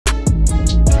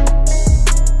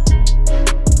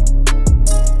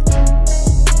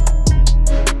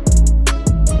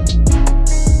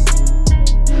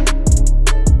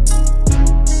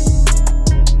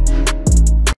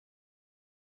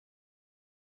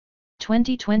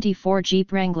2024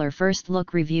 Jeep Wrangler First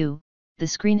Look Review, the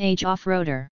Screen Age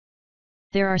Off-Roader.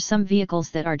 There are some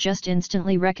vehicles that are just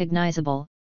instantly recognizable,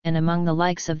 and among the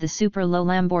likes of the super low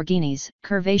Lamborghinis,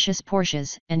 curvaceous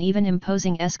Porsches, and even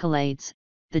imposing Escalades,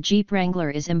 the Jeep Wrangler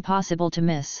is impossible to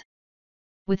miss.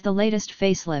 With the latest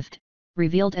facelift,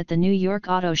 revealed at the New York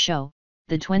Auto Show,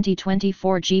 the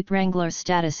 2024 Jeep Wrangler's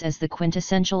status as the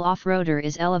quintessential off-roader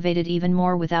is elevated even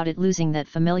more without it losing that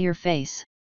familiar face.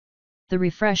 The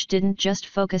refresh didn't just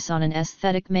focus on an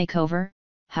aesthetic makeover,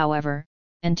 however,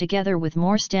 and together with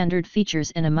more standard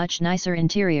features and a much nicer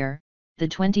interior, the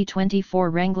 2024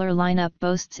 Wrangler lineup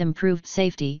boasts improved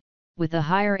safety, with a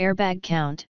higher airbag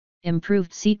count,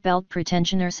 improved seatbelt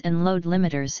pretensioners and load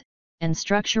limiters, and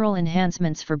structural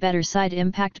enhancements for better side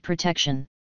impact protection.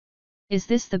 Is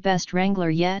this the best Wrangler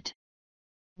yet?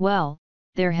 Well,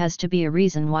 there has to be a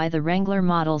reason why the Wrangler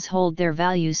models hold their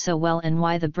value so well and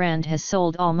why the brand has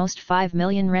sold almost 5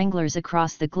 million Wranglers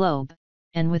across the globe,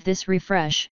 and with this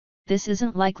refresh, this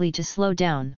isn't likely to slow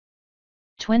down.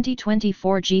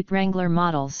 2024 Jeep Wrangler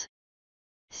models.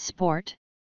 Sport.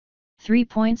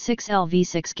 3.6L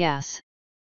V6 gas.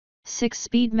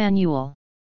 6-speed manual.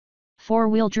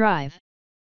 4-wheel drive.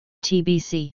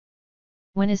 TBC.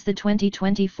 When is the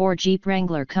 2024 Jeep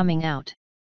Wrangler coming out?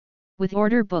 With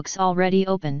order books already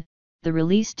open, the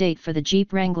release date for the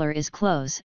Jeep Wrangler is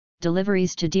close.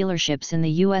 Deliveries to dealerships in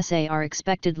the USA are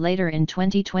expected later in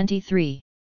 2023.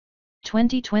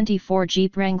 2024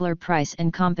 Jeep Wrangler price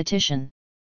and competition.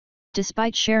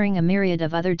 Despite sharing a myriad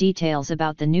of other details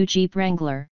about the new Jeep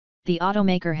Wrangler, the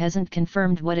automaker hasn't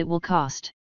confirmed what it will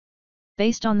cost.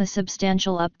 Based on the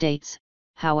substantial updates,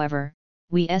 however,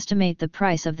 we estimate the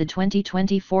price of the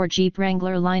 2024 Jeep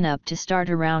Wrangler lineup to start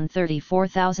around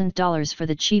 $34,000 for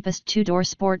the cheapest two-door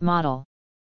sport model.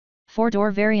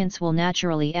 Four-door variants will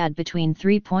naturally add between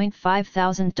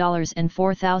 $3,500 and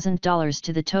 $4,000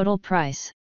 to the total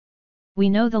price. We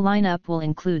know the lineup will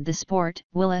include the Sport,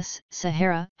 Willys,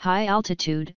 Sahara, High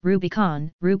Altitude,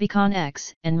 Rubicon, Rubicon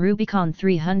X, and Rubicon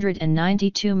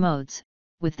 392 modes,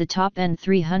 with the top-end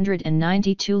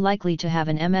 392 likely to have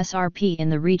an MSRP in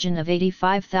the region of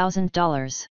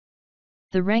 $85,000.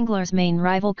 The Wrangler's main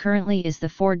rival currently is the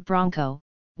Ford Bronco,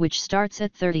 which starts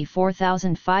at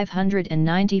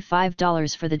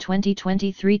 $34,595 for the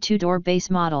 2023 two-door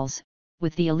base models,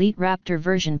 with the Elite Raptor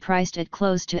version priced at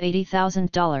close to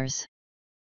 $80,000.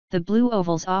 The Blue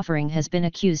Oval's offering has been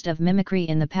accused of mimicry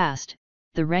in the past.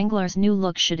 The Wrangler's new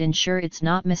look should ensure it's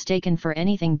not mistaken for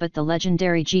anything but the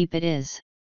legendary Jeep it is.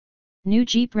 New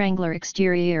Jeep Wrangler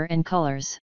exterior and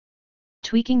colors.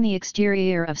 Tweaking the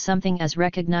exterior of something as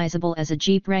recognizable as a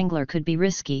Jeep Wrangler could be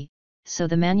risky, so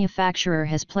the manufacturer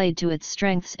has played to its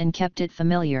strengths and kept it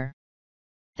familiar.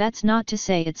 That's not to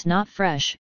say it's not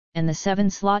fresh, and the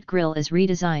 7-slot grille is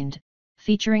redesigned,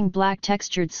 featuring black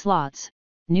textured slots,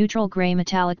 neutral gray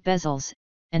metallic bezels,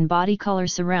 and body color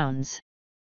surrounds.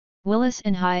 Willys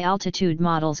and High Altitude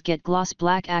models get gloss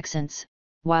black accents,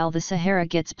 while the Sahara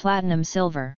gets platinum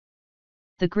silver.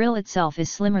 The grille itself is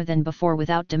slimmer than before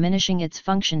without diminishing its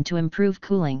function to improve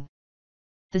cooling.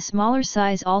 The smaller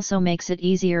size also makes it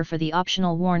easier for the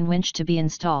optional worn winch to be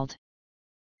installed.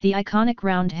 The iconic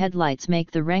round headlights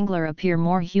make the Wrangler appear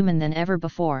more human than ever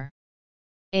before.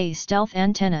 A stealth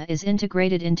antenna is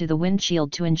integrated into the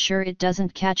windshield to ensure it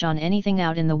doesn't catch on anything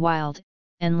out in the wild,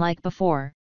 and like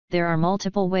before, there are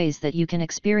multiple ways that you can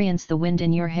experience the wind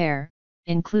in your hair,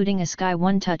 including a Sky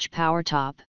One Touch power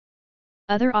top.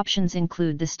 Other options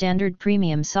include the standard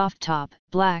premium soft top,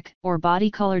 black or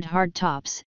body-colored hard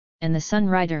tops, and the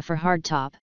Sunrider for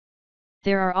hardtop.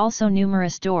 There are also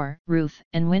numerous door, roof,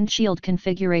 and windshield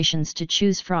configurations to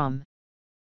choose from.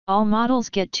 All models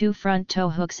get 2 front tow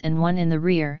hooks and 1 in the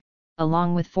rear,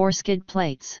 along with 4 skid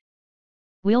plates.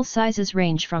 Wheel sizes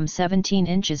range from 17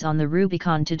 inches on the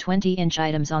Rubicon to 20-inch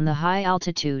items on the High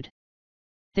Altitude.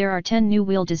 There are 10 new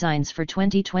wheel designs for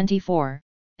 2024,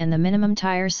 and the minimum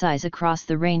tire size across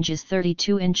the range is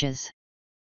 32 inches.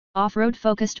 Off-road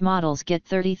focused models get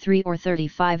 33 or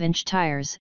 35-inch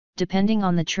tires, depending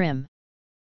on the trim.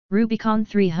 Rubicon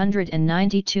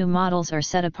 392 models are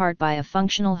set apart by a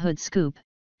functional hood scoop,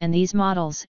 and these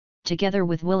models, together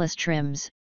with Willys trims,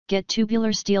 get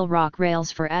tubular steel rock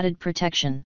rails for added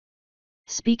protection.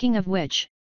 Speaking of which,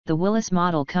 the Willys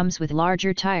model comes with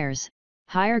larger tires,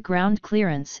 higher ground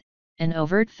clearance, and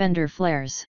overt fender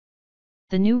flares.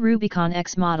 The new Rubicon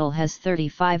X model has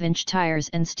 35-inch tires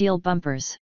and steel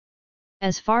bumpers.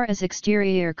 As far as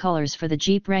exterior colors for the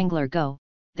Jeep Wrangler go,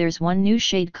 there's one new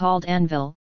shade called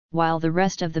Anvil, while the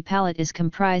rest of the palette is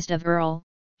comprised of Earl,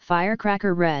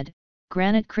 Firecracker Red,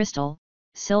 Granite Crystal,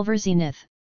 Silver Zenith,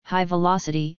 High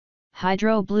Velocity,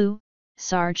 Hydro Blue,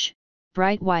 Sarge,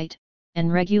 bright white,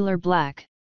 and regular black.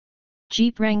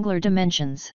 Jeep Wrangler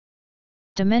dimensions.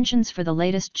 Dimensions for the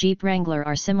latest Jeep Wrangler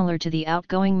are similar to the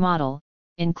outgoing model,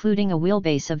 including a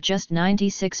wheelbase of just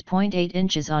 96.8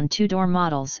 inches on two-door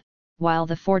models, while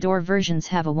the four-door versions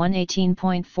have a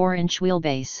 118.4-inch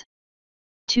wheelbase.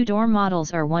 Two-door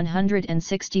models are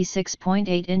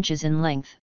 166.8 inches in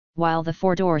length, while the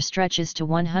four-door stretches to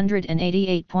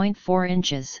 188.4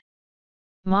 inches.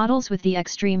 Models with the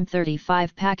Extreme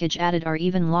 35 package added are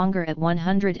even longer at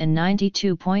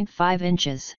 192.5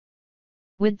 inches.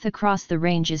 Width across the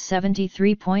range is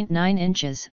 73.9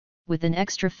 inches, with an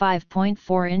extra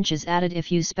 5.4 inches added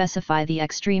if you specify the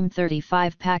Extreme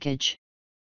 35 package.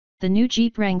 The new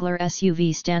Jeep Wrangler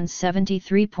SUV stands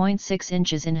 73.6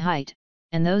 inches in height,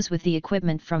 and those with the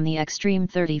equipment from the Extreme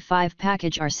 35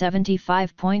 package are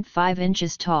 75.5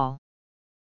 inches tall.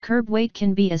 Curb weight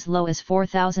can be as low as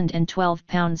 4,012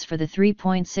 pounds for the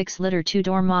 3.6-liter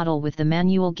two-door model with the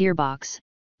manual gearbox,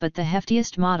 but the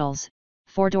heftiest models,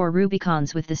 four-door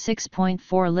Rubicons with the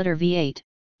 6.4-liter V8,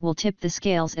 will tip the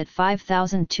scales at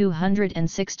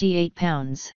 5,268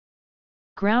 pounds.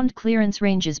 Ground clearance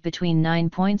ranges between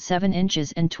 9.7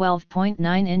 inches and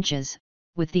 12.9 inches,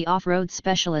 with the off-road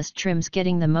specialist trims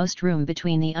getting the most room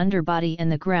between the underbody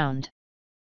and the ground.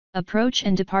 Approach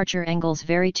and departure angles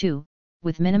vary too,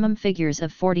 with minimum figures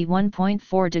of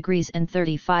 41.4 degrees and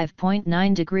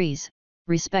 35.9 degrees,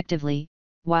 respectively,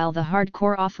 while the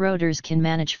hardcore off-roaders can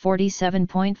manage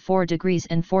 47.4 degrees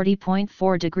and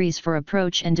 40.4 degrees for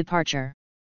approach and departure.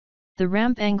 The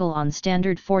ramp angle on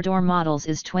standard four-door models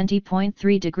is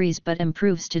 20.3 degrees but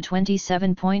improves to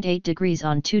 27.8 degrees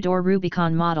on two-door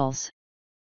Rubicon models.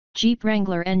 Jeep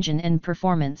Wrangler engine and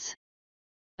performance.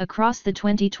 Across the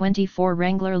 2024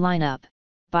 Wrangler lineup,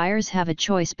 buyers have a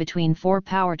choice between four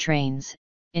powertrains,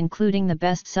 including the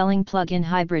best-selling plug-in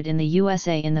hybrid in the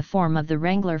USA in the form of the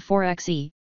Wrangler 4xe,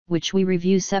 which we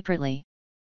review separately.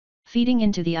 Feeding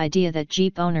into the idea that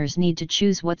Jeep owners need to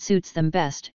choose what suits them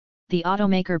best, the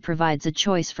automaker provides a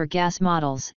choice for gas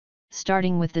models,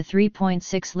 starting with the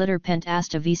 3.6-liter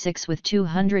Pentasta V6 with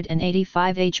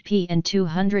 285 HP and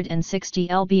 260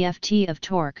 lb-ft of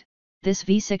torque. This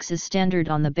V6 is standard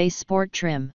on the base sport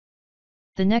trim.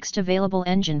 The next available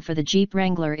engine for the Jeep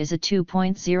Wrangler is a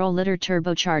 2.0-liter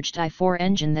turbocharged i4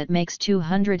 engine that makes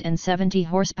 270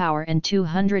 horsepower and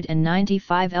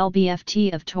 295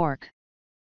 lb-ft of torque.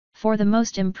 For the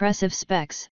most impressive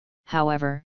specs,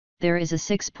 however, there is a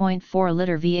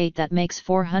 6.4-liter V8 that makes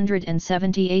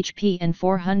 470 HP and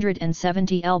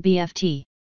 470 lb-ft.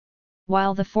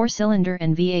 While the 4-cylinder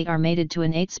and V8 are mated to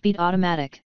an 8-speed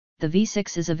automatic, the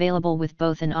V6 is available with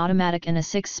both an automatic and a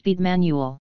 6-speed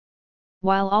manual.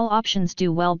 While all options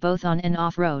do well both on and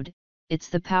off-road, it's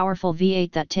the powerful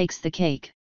V8 that takes the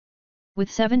cake. With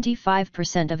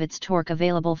 75% of its torque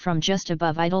available from just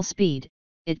above idle speed,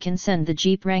 it can send the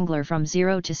Jeep Wrangler from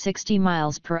 0 to 60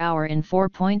 miles per hour in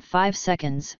 4.5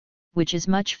 seconds, which is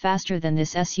much faster than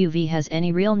this SUV has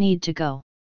any real need to go.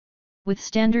 With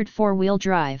standard four-wheel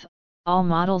drive, all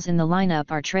models in the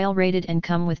lineup are trail-rated and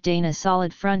come with Dana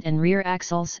solid front and rear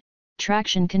axles,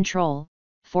 traction control,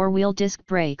 four-wheel disc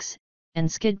brakes, and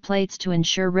skid plates to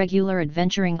ensure regular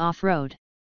adventuring off-road.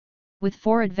 With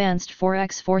 4 advanced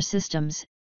 4x4 systems,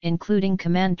 including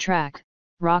Command Track,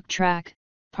 Rock Track,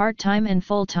 Part-Time and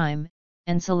Full-Time,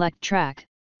 and Select Track,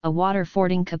 a water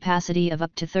fording capacity of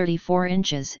up to 34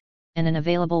 inches, and an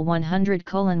available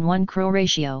 100:1 crow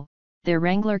ratio, their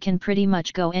Wrangler can pretty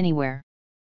much go anywhere.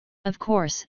 Of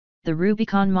course, the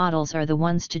Rubicon models are the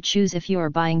ones to choose if you are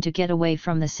buying to get away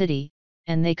from the city,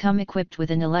 and they come equipped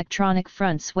with an electronic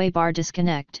front sway bar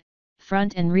disconnect,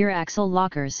 front and rear axle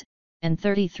lockers, and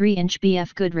 33-inch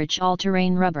BF Goodrich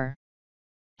all-terrain rubber.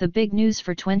 The big news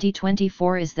for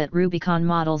 2024 is that Rubicon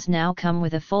models now come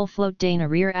with a full-float Dana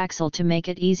rear axle to make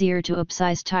it easier to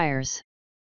upsize tires.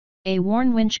 A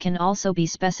worn winch can also be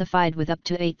specified with up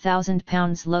to 8,000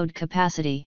 pounds load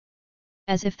capacity.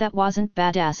 As if that wasn't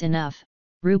badass enough,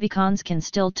 Rubicons can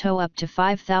still tow up to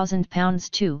 5,000 pounds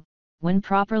too, when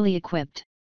properly equipped.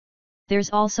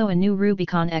 There's also a new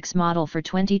Rubicon X model for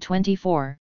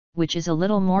 2024, which is a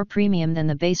little more premium than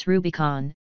the base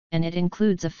Rubicon, and it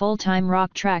includes a full-time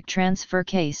Rock Track transfer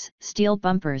case, steel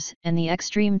bumpers, and the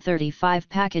Extreme 35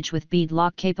 package with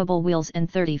bead-lock-capable wheels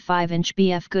and 35-inch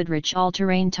BF Goodrich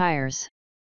all-terrain tires.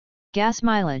 Gas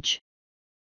mileage.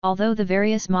 Although the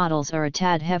various models are a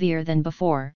tad heavier than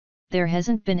before, there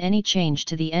hasn't been any change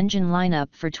to the engine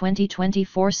lineup for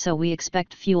 2024, so we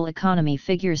expect fuel economy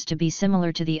figures to be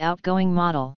similar to the outgoing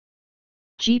model.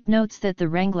 Jeep notes that the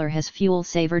Wrangler has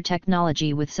fuel-saver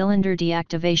technology with cylinder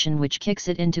deactivation, which kicks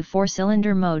it into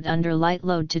 4-cylinder mode under light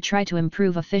load to try to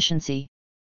improve efficiency.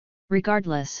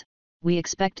 Regardless, we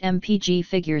expect MPG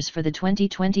figures for the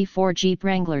 2024 Jeep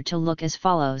Wrangler to look as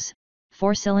follows.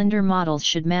 4-cylinder models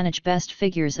should manage best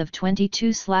figures of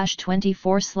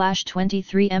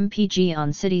 22/24/23 mpg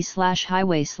on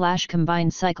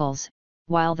city/highway/combined cycles,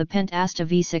 while the Pentasta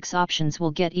V6 options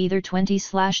will get either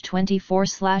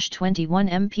 20/24/21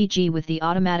 mpg with the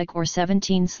automatic or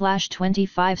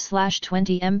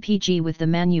 17/25/20 mpg with the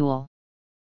manual.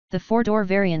 The 4-door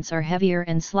variants are heavier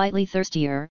and slightly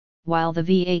thirstier, while the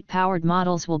V8 powered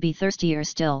models will be thirstier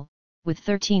still, with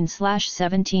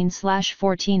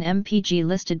 13/17/14 mpg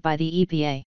listed by the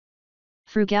EPA.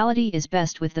 Frugality is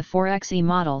best with the 4xe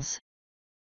models.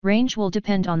 Range will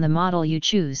depend on the model you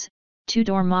choose.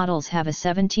 2-door models have a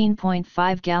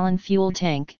 17.5-gallon fuel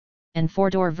tank, and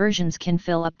 4-door versions can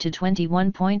fill up to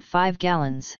 21.5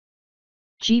 gallons.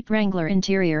 Jeep Wrangler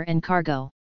interior and cargo.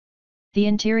 The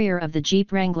interior of the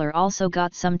Jeep Wrangler also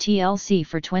got some TLC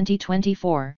for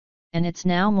 2024, and it's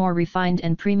now more refined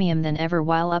and premium than ever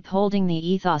while upholding the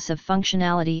ethos of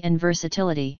functionality and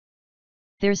versatility.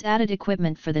 There's added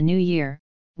equipment for the new year,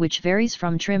 which varies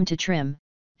from trim to trim,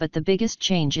 but the biggest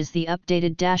change is the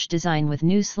updated dash design with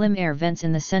new slim air vents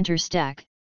in the center stack,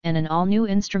 and an all-new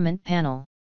instrument panel.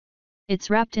 It's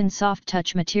wrapped in soft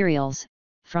touch materials,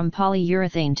 from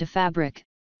polyurethane to fabric,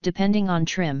 depending on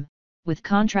trim, with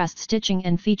contrast stitching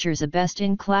and features a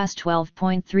best-in-class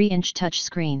 12.3-inch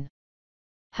touchscreen.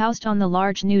 Housed on the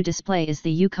large new display is the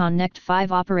Yukon Next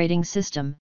 5 operating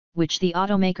system, which the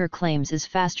automaker claims is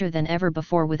faster than ever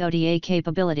before with OTA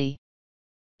capability.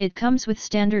 It comes with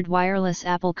standard wireless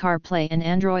Apple CarPlay and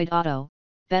Android Auto,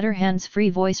 better hands-free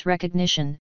voice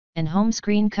recognition, and home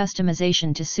screen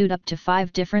customization to suit up to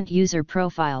 5 different user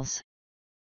profiles.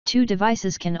 2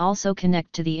 devices can also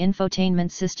connect to the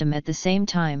infotainment system at the same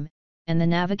time, and the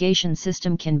navigation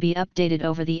system can be updated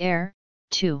over the air,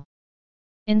 too.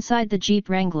 Inside the Jeep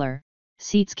Wrangler,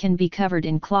 seats can be covered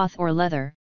in cloth or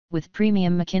leather, with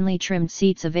premium McKinley trimmed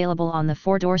seats available on the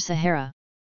 4-door Sahara.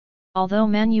 Although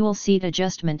manual seat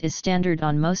adjustment is standard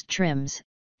on most trims,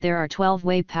 there are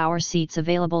 12-way power seats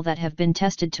available that have been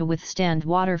tested to withstand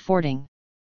water fording.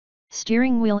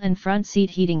 Steering wheel and front seat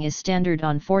heating is standard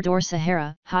on 4-door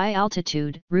Sahara, High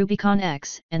Altitude, Rubicon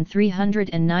X, and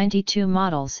 392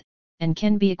 models, and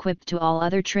can be equipped to all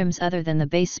other trims other than the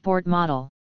base Sport model.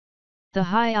 The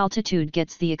High Altitude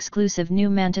gets the exclusive new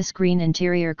Mantis green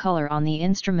interior color on the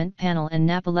instrument panel and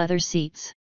Napa leather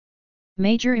seats.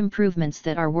 Major improvements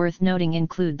that are worth noting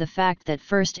include the fact that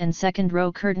first and second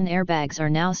row curtain airbags are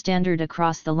now standard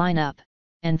across the lineup,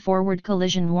 and forward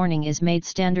collision warning is made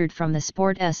standard from the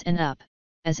Sport S and up,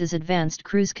 as is advanced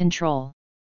cruise control.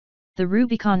 The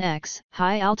Rubicon X,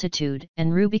 High Altitude,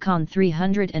 and Rubicon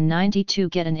 392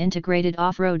 get an integrated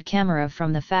off-road camera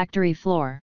from the factory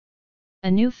floor. A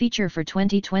new feature for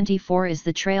 2024 is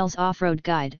the Trails Off-Road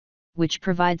Guide, which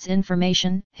provides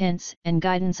information, hints, and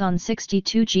guidance on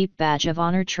 62 Jeep Badge of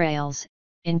Honor trails,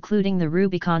 including the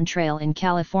Rubicon Trail in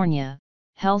California,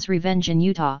 Hell's Revenge in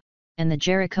Utah, and the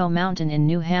Jericho Mountain in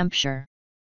New Hampshire.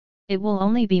 It will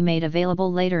only be made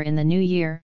available later in the new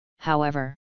year,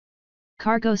 however.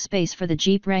 Cargo space for the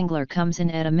Jeep Wrangler comes in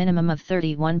at a minimum of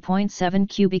 31.7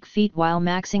 cubic feet while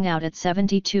maxing out at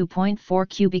 72.4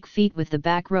 cubic feet with the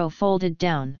back row folded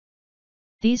down.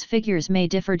 These figures may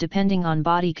differ depending on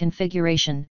body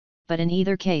configuration, but in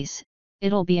either case,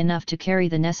 it'll be enough to carry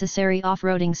the necessary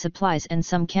off-roading supplies and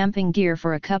some camping gear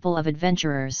for a couple of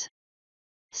adventurers.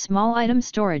 Small item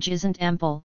storage isn't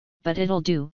ample, but it'll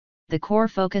do. The core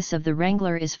focus of the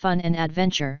Wrangler is fun and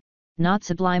adventure, not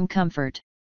sublime comfort.